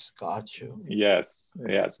actualized. Got you. Yes,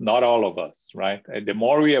 not all of us, right? And the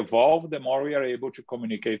more we evolve, the more we are able to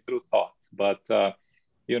communicate through thought. But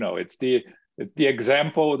it's the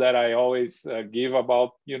example that I always give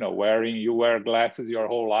about you wear glasses your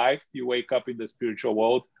whole life. You wake up in the spiritual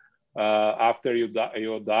world. After you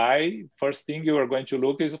die, first thing you are going to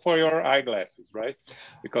look is for your eyeglasses, right?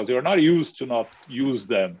 Because you're not used to not use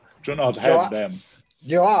them, to not have them.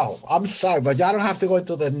 I'm sorry, but y'all don't have to go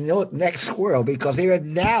to the next world, because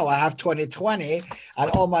even now I have 20/20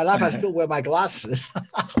 and all my life I still wear my glasses.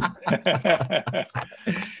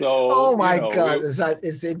 So, oh my God,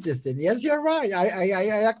 it's interesting. Yes, you're right.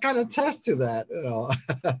 I kind of attest to that.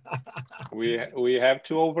 We have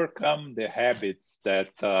to overcome the habits that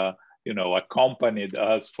accompanied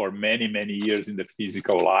us for many years in the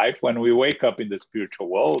physical life. When we wake up in the spiritual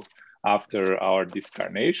world after our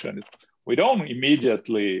discarnation, we don't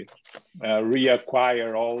immediately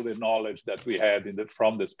reacquire all the knowledge that we had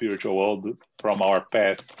from the spiritual world, from our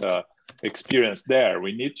past experience there.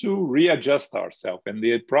 We need to readjust ourselves. And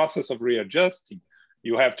the process of readjusting,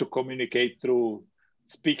 you have to communicate through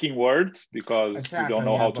speaking words, because you don't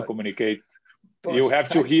know how to communicate. You have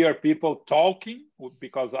to hear people talking,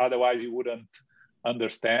 because otherwise you wouldn't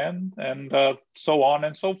understand, and so on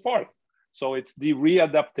and so forth. So it's the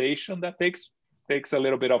readaptation that takes a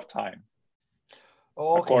little bit of time.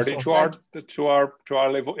 According to our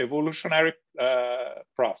evolutionary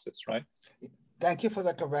process, right? Thank you for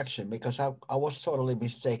the correction, because I was totally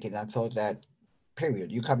mistaken. I thought that,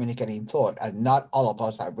 period, you communicate in thought, and not all of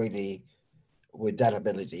us are really with that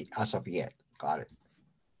ability as of yet. Got it.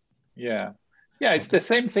 Yeah, it's the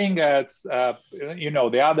same thing as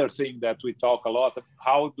the other thing that we talk a lot of.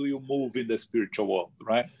 How do you move in the spiritual world,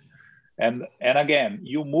 right? And again,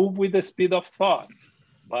 you move with the speed of thought.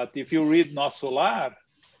 But if you read No Solar,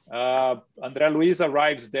 André Luiz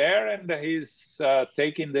arrives there and he's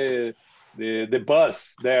taking the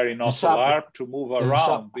bus there in No Solar to move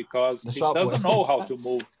around, because he doesn't know how to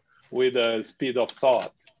move with the speed of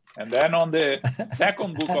thought. And then on the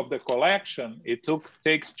second book of the collection, it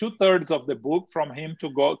takes 2/3 of the book from him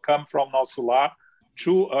to come from No Solar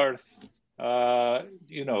to Earth,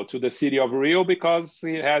 to the city of Rio, because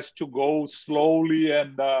he has to go slowly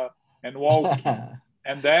and walk.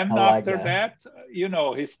 And then after that,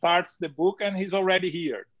 he starts the book and he's already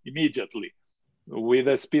here immediately with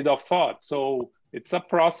the speed of thought. So it's a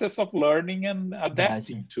process of learning and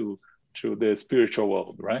adapting to the spiritual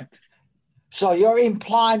world, right? So you're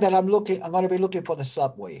implying that I'm going to be looking for the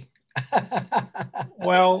subway.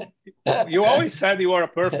 Well, you always said you are a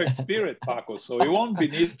perfect spirit, Paco, so you won't be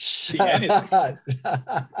needing anything.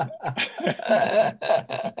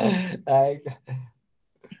 I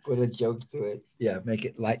put a joke to it. Yeah, make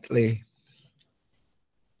it likely.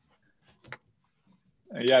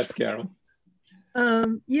 Yes, Carol.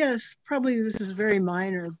 Yes, probably this is very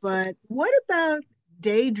minor, but what about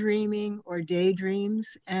daydreaming or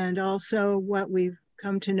daydreams, and also what we've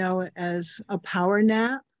come to know as a power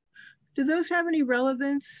nap? Do those have any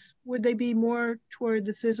relevance? Would they be more toward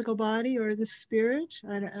the physical body or the spirit?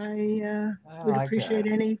 I would appreciate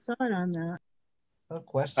any thought on that. Good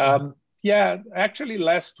question. Yeah, actually,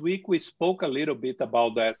 last week we spoke a little bit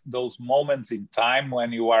about those moments in time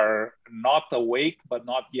when you are not awake but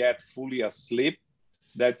not yet fully asleep,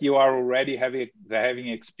 that you are already having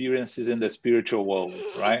experiences in the spiritual world,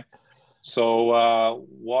 right? So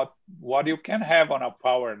what you can have on a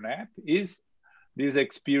power nap is these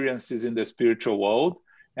experiences in the spiritual world.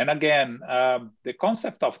 And again, the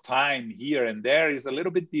concept of time here and there is a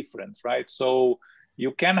little bit different, right? So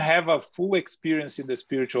you can have a full experience in the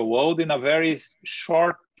spiritual world in a very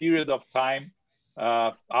short period of time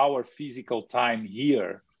our physical time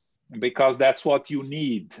here, because that's what you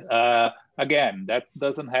need. Again, that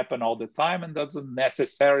doesn't happen all the time and doesn't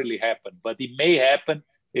necessarily happen, but it may happen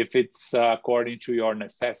if it's according to your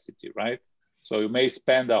necessity, right? So you may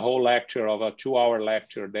spend a whole lecture of a 2-hour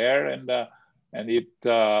lecture there, and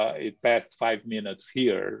it passed 5 minutes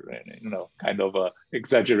here, you know, kind of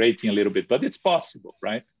exaggerating a little bit, but it's possible,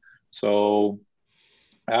 right? So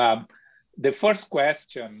the first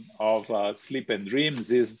question of sleep and dreams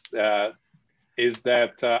is that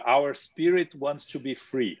our spirit wants to be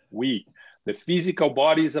free. The physical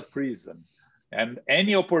body is a prison, and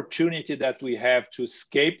any opportunity that we have to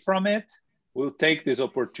escape from it, we'll take this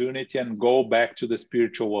opportunity and go back to the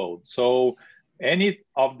spiritual world. So any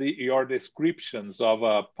of your descriptions of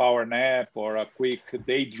a power nap or a quick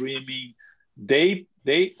daydreaming, they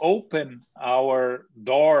open our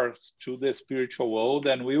doors to the spiritual world,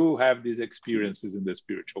 and we will have these experiences in the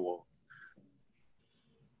spiritual world.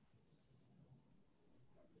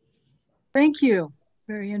 Thank you.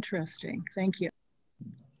 Very interesting. Thank you.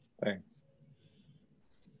 Thanks.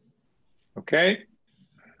 Okay,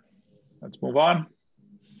 let's move on.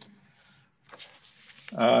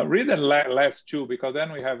 Read the last two, because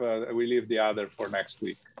then we leave the other for next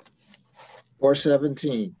week.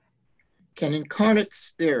 417. Can incarnate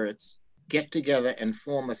spirits get together and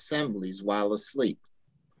form assemblies while asleep?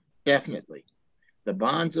 Definitely. The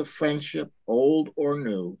bonds of friendship, old or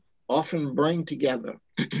new, often bring together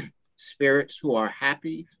spirits who are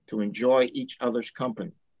happy to enjoy each other's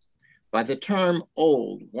company. By the term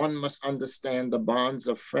old, one must understand the bonds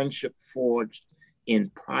of friendship forged in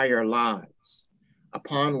prior lives.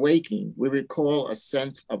 Upon waking, we recall a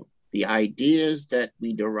sense of the ideas that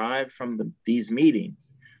we derive from these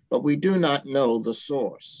meetings, but we do not know the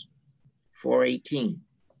source. 418.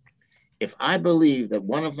 If I believe that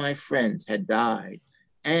one of my friends had died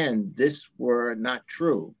and this were not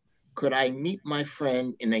true, could I meet my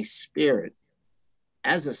friend in a spirit,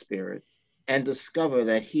 as a spirit, and discover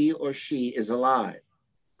that he or she is alive?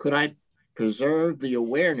 Could I preserve the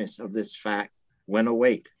awareness of this fact when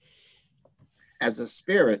awake? As a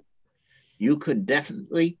spirit, you could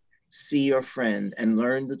definitely see your friend and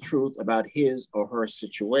learn the truth about his or her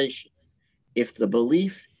situation. If the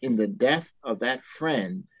belief in the death of that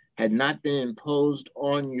friend had not been imposed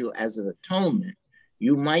on you as an atonement,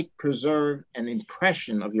 you might preserve an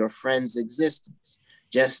impression of your friend's existence,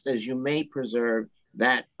 just as you may preserve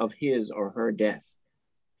that of his or her death.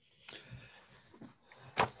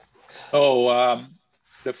 Oh,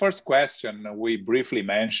 the first question we briefly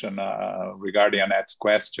mentioned regarding Annette's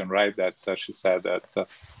question, right? That she said that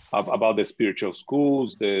about the spiritual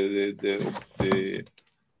schools, the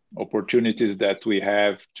opportunities that we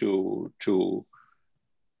have to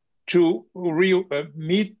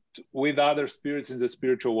meet with other spirits in the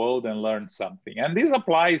spiritual world and learn something. And this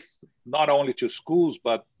applies not only to schools,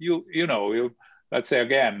 but let's say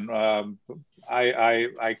again,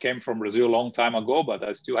 I came from Brazil a long time ago, but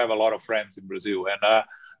I still have a lot of friends in Brazil, and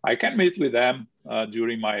I can meet with them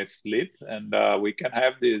during my sleep, and we can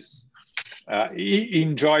have this,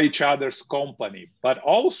 enjoy each other's company. But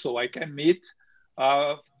also I can meet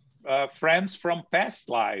friends from past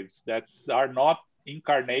lives that are not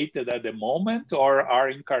incarnated at the moment, or are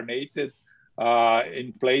incarnated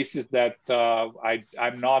in places that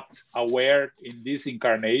I'm not aware in this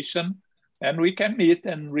incarnation, and we can meet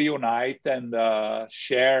and reunite and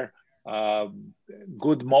share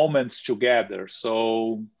good moments together.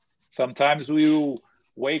 So sometimes we will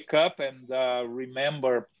wake up and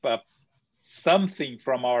remember something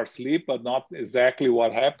from our sleep, but not exactly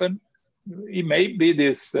what happened. It may be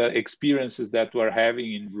these experiences that we're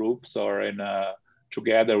having in groups or in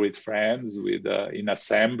together with friends, with in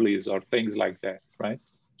assemblies or things like that, right?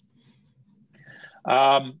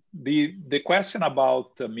 The question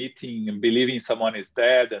about meeting and believing someone is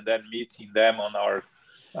dead and then meeting them on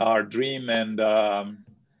our dream and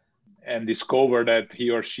discover that he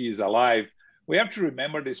or she is alive. We have to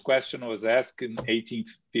remember this question was asked in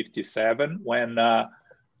 1857 when,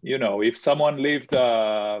 if someone lived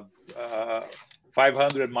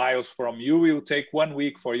 500 miles from you, it will take 1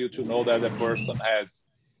 week for you to know that the person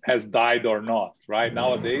has died or not, right?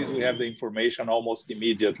 Nowadays, we have the information almost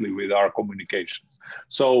immediately with our communications.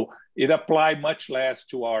 So it applies much less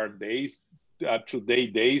to our days, today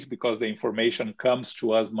days, because the information comes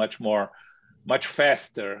to us much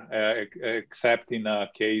faster, except in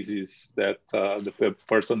cases that the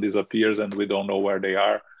person disappears and we don't know where they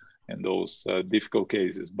are, and those difficult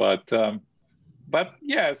cases. But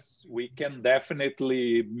yes, we can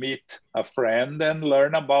definitely meet a friend and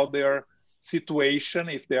learn about their situation,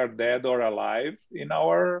 if they are dead or alive, in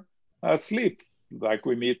our sleep. like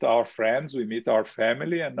we meet our friends, we meet our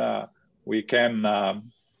family, and we can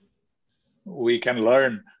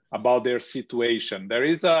learn about their situation. There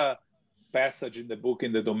is a passage in the book,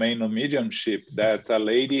 in the domain of mediumship, that a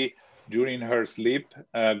lady during her sleep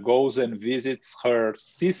goes and visits her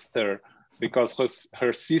sister, because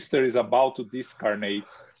her sister is about to discarnate.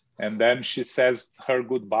 And then she says her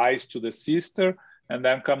goodbyes to the sister, and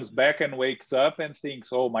then comes back and wakes up and thinks,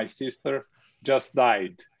 oh, my sister just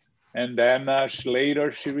died. And then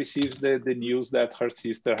later she receives the news that her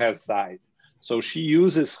sister has died. So she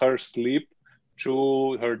uses her sleep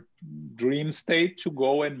to her dream state to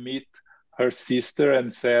go and meet her sister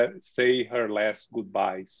and say her last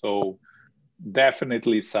goodbye. So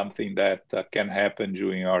definitely something that can happen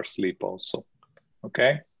during our sleep also.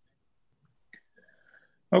 Okay.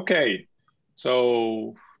 Okay.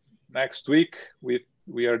 So next week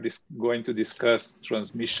we are going to discuss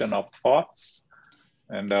transmission of thoughts,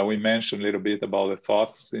 and we mentioned a little bit about the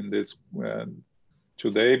thoughts in this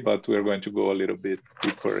today, but we're going to go a little bit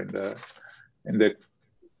deeper in the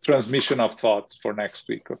transmission of thoughts for next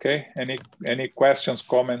week. Okay. Any questions,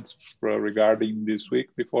 comments regarding this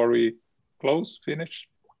week before we finish?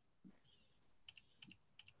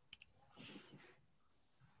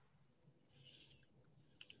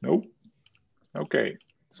 Nope. Okay.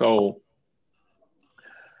 So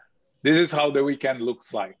this is how the weekend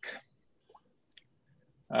looks like.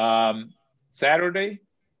 Saturday,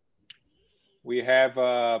 we have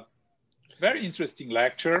a very interesting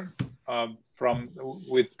lecture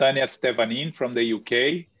with Tanya Stevanin from the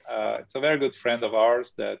UK. It's a very good friend of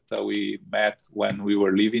ours that we met when we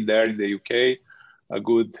were living there in the UK, a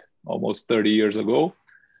good almost 30 years ago.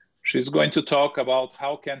 She's going to talk about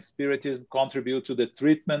how can Spiritism contribute to the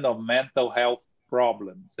treatment of mental health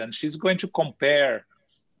problems. And she's going to compare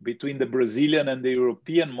between the Brazilian and the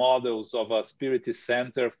European models of a Spiritist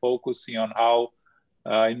center, focusing on how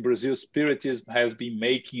in Brazil, Spiritism has been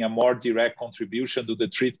making a more direct contribution to the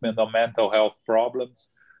treatment of mental health problems,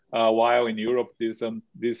 while in Europe,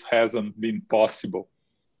 this hasn't been possible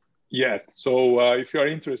yet. So if you're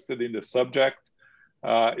interested in the subject,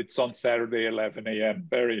 it's on Saturday, 11 a.m.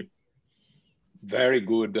 Very, very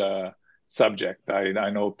good subject. I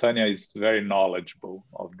know Tanya is very knowledgeable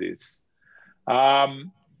of this.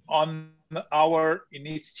 On our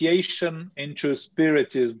initiation into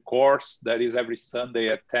Spiritism course, that is every Sunday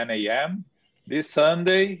at 10 a.m. This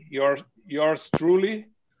Sunday, yours truly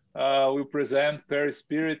will present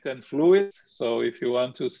Perispirit and Fluids. So if you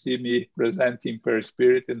want to see me presenting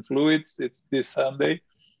Perispirit and Fluids, it's this Sunday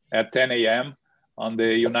at 10 a.m. on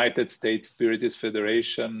the United States Spiritist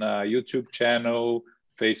Federation YouTube channel,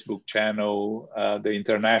 Facebook channel, the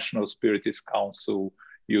International Spiritist Council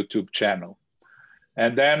YouTube channel.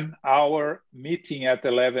 And then our meeting at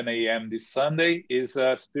 11 a.m. this Sunday is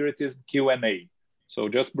a Spiritism Q&A. So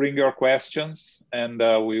just bring your questions and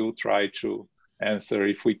we will try to answer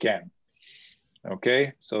if we can.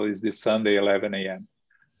 Okay, so it's this Sunday, 11 a.m.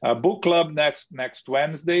 Book club next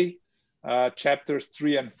Wednesday, chapters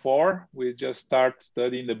 3 and 4. We just start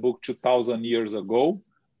studying the book 2,000 years ago.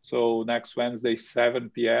 So next Wednesday, 7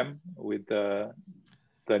 p.m. with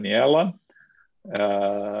Daniela.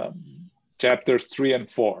 Chapters 3 and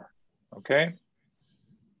 4, okay?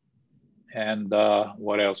 And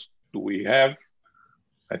what else do we have?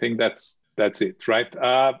 I think that's it, right?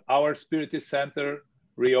 Our Spiritist Center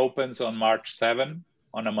reopens on March 7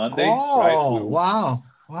 on a Monday, right? Oh,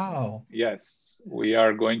 wow. Yes, we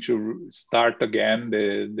are going to start again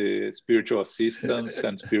the spiritual assistance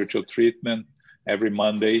and spiritual treatment every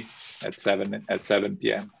Monday at 7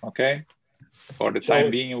 p.m., okay? For the time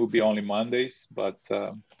being, it will be only Mondays, but...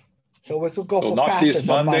 So we could go for not passes this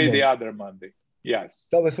Monday, on Mondays. the other Monday. Yes.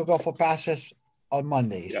 So we could go for passes on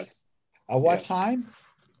Mondays. Yes. At what time?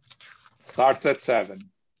 Starts at 7.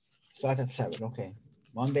 Starts at 7, okay.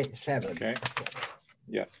 Monday, 7. Okay.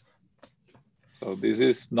 Yes. So this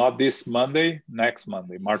is not this Monday, next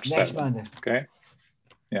Monday, March 7. Next Monday. Okay.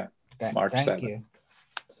 Yeah. March 7. Thank you.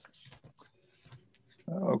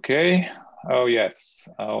 Okay. Oh, yes.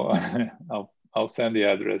 I'll send the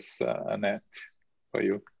address, Annette, for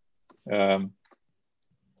you.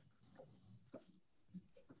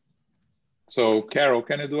 So Carol,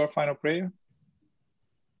 can you do our final prayer?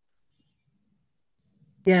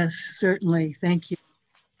 Yes, certainly. Thank you.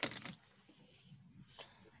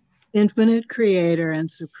 Infinite Creator and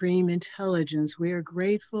Supreme Intelligence, we are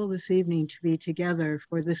grateful this evening to be together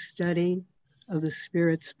for the study of the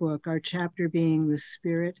Spirit's book, our chapter being the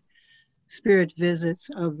Spirit Visits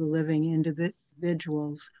of the Living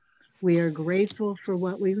Individuals. We are grateful for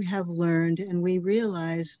what we have learned, and we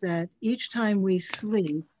realize that each time we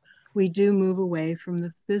sleep, we do move away from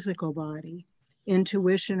the physical body.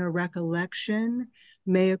 intuition, or recollection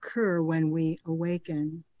may occur when we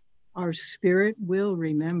awaken. Our spirit will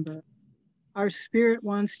remember. Our spirit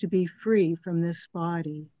wants to be free from this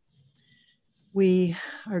body. We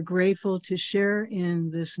are grateful to share in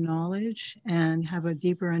this knowledge and have a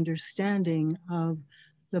deeper understanding of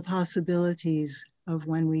the possibilities of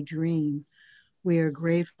when we dream. We are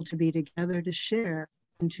grateful to be together to share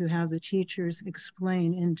and to have the teachers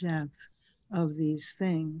explain in depth of these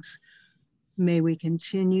things. May we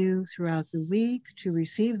continue throughout the week to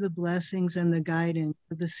receive the blessings and the guidance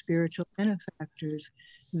of the spiritual benefactors.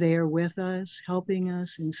 They are with us, helping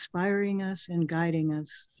us, inspiring us, and guiding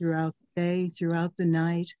us throughout the day, throughout the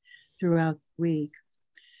night, throughout the week.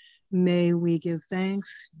 May we give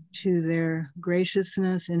thanks to their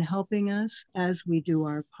graciousness in helping us as we do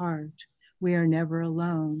our part. We are never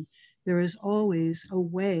alone. There is always a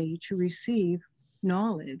way to receive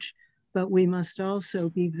knowledge, but we must also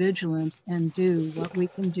be vigilant and do what we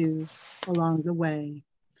can do along the way.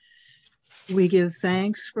 We give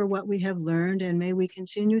thanks for what we have learned, and may we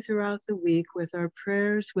continue throughout the week with our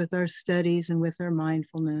prayers, with our studies, and with our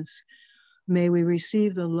mindfulness. May we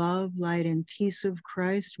receive the love, light, and peace of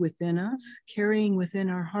Christ within us, carrying within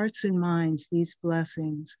our hearts and minds these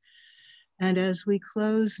blessings. And as we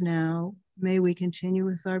close now, may we continue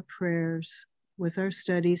with our prayers, with our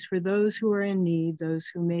studies for those who are in need, those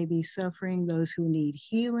who may be suffering, those who need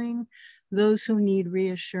healing, those who need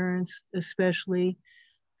reassurance, especially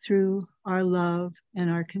through our love and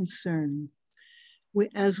our concern.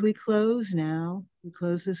 As we close now, we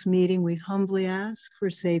close this meeting, we humbly ask for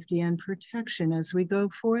safety and protection as we go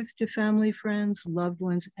forth to family, friends, loved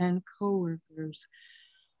ones, and coworkers.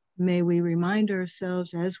 May we remind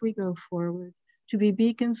ourselves as we go forward to be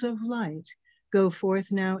beacons of light. Go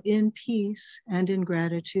forth now in peace and in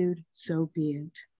gratitude, so be it.